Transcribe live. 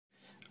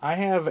I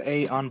have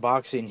a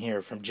unboxing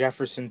here from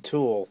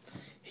Jeffersontool.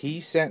 He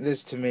sent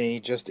this to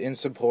me just in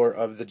support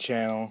of the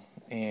channel,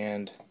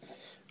 and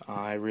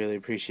I really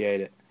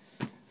appreciate it.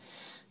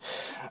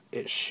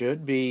 It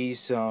should be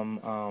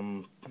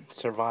some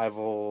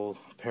survival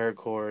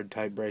paracord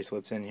type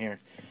bracelets in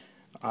here.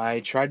 I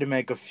tried to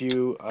make a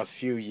few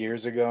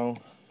years ago.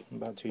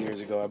 About 2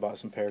 years ago, I bought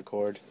some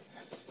paracord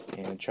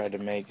and tried to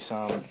make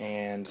some,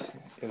 and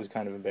it was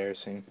kind of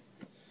embarrassing.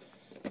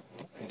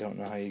 I don't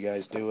know how you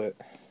guys do it,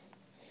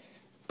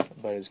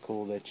 but it's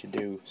cool that you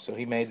do. So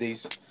he made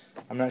these.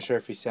 I'm not sure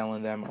if he's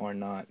selling them or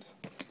not,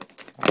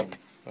 but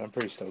I'm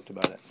pretty stoked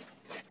about it.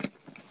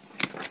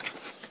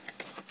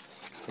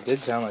 It did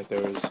sound like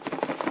there was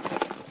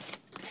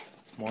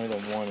more than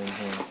one in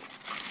here.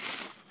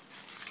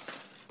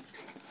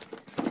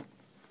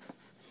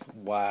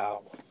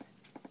 Wow.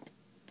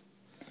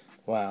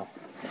 Wow.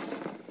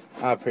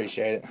 I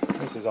appreciate it.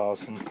 This is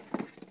awesome.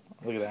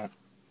 Look at that.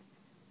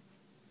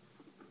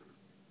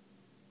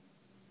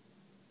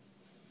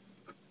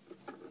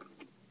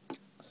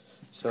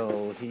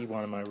 So he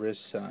wanted my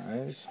wrist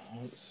size.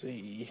 Let's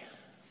see.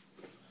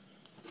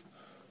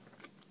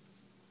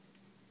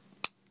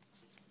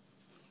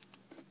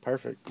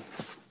 Perfect.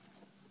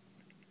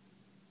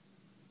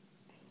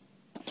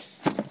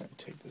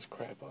 Take this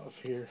crap off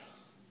here.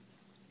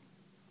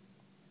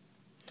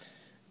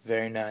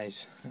 Very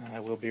nice. I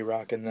will be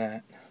rocking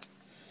that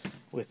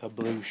with a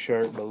blue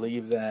shirt,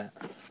 believe that.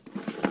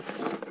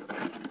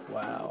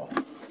 Wow.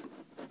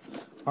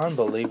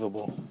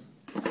 Unbelievable.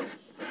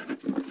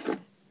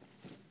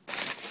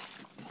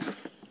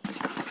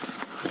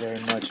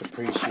 Very much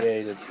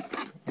appreciated.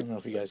 I don't know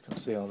if you guys can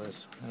see all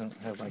this. I don't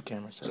have my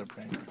camera set up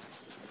right now.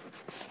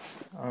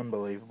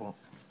 Unbelievable.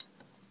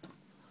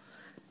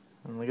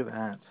 And look at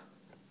that.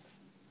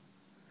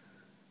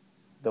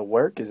 The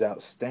work is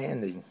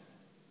outstanding.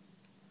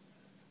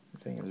 The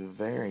thing is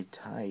very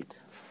tight.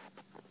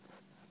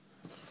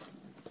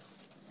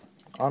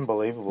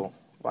 Unbelievable.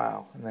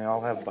 Wow. And they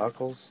all have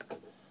buckles.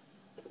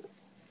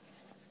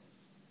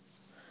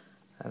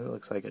 That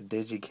looks like a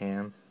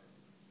digicam.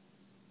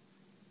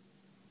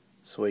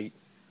 Sweet.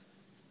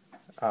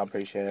 I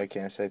appreciate it. I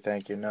can't say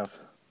thank you enough.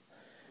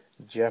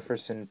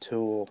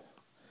 Jeffersontool.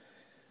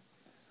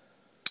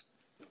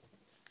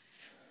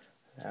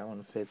 That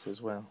one fits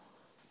as well.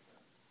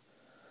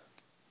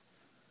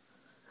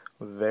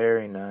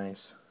 Very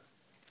nice.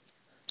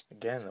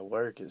 Again, the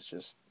work is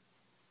just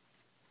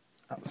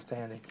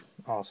outstanding.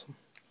 Awesome.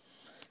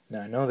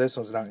 Now, I know this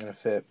one's not going to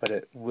fit, but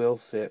it will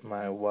fit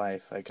my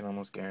wife. I can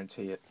almost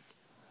guarantee it.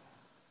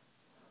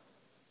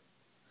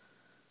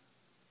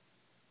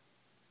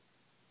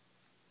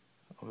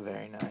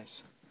 Very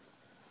nice.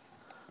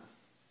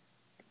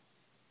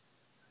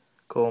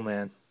 Cool,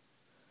 man.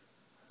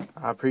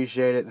 I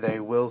appreciate it. They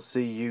will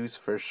see use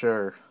for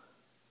sure.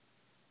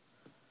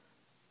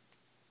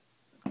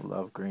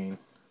 Love green.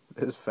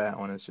 This fat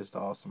one is just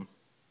awesome.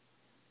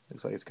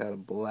 Looks like it's got a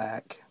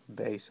black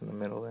base in the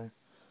middle there.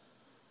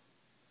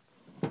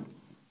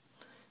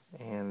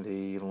 And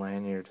the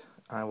lanyard.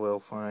 I will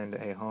find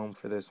a home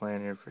for this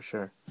lanyard for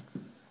sure.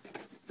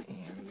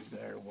 And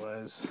there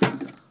was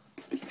a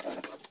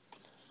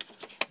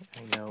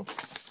note.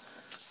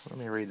 Let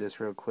me read this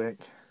real quick.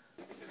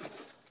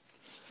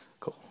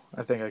 Cool.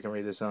 I think I can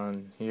read this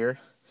on here.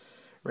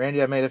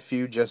 Randy, I made a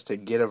few just to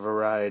get a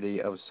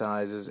variety of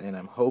sizes, and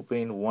I'm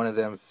hoping one of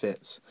them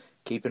fits.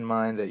 Keep in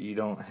mind that you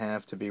don't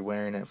have to be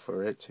wearing it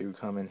for it to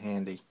come in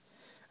handy.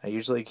 I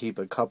usually keep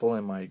a couple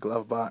in my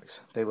glove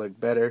box. They look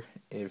better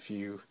if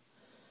you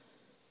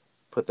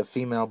put the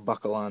female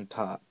buckle on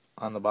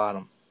the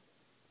bottom.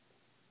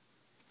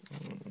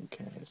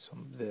 Okay, so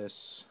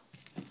this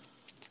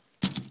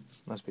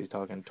must be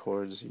talking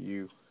towards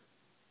you.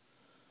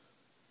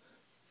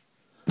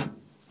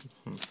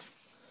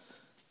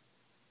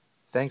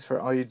 Thanks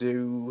for all you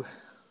do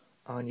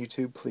on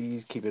YouTube.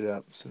 Please keep it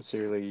up.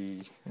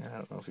 Sincerely, I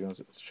don't know if he wants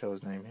to show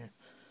his name here.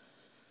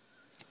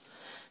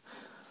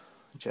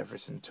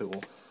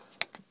 Jeffersontool.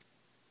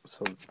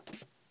 So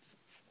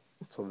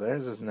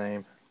there's his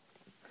name.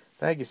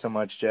 Thank you so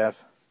much,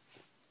 Jeff.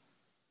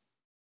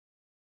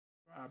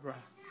 Barbara,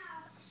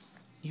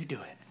 you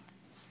do it.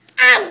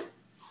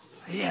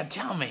 Yeah,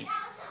 tell me.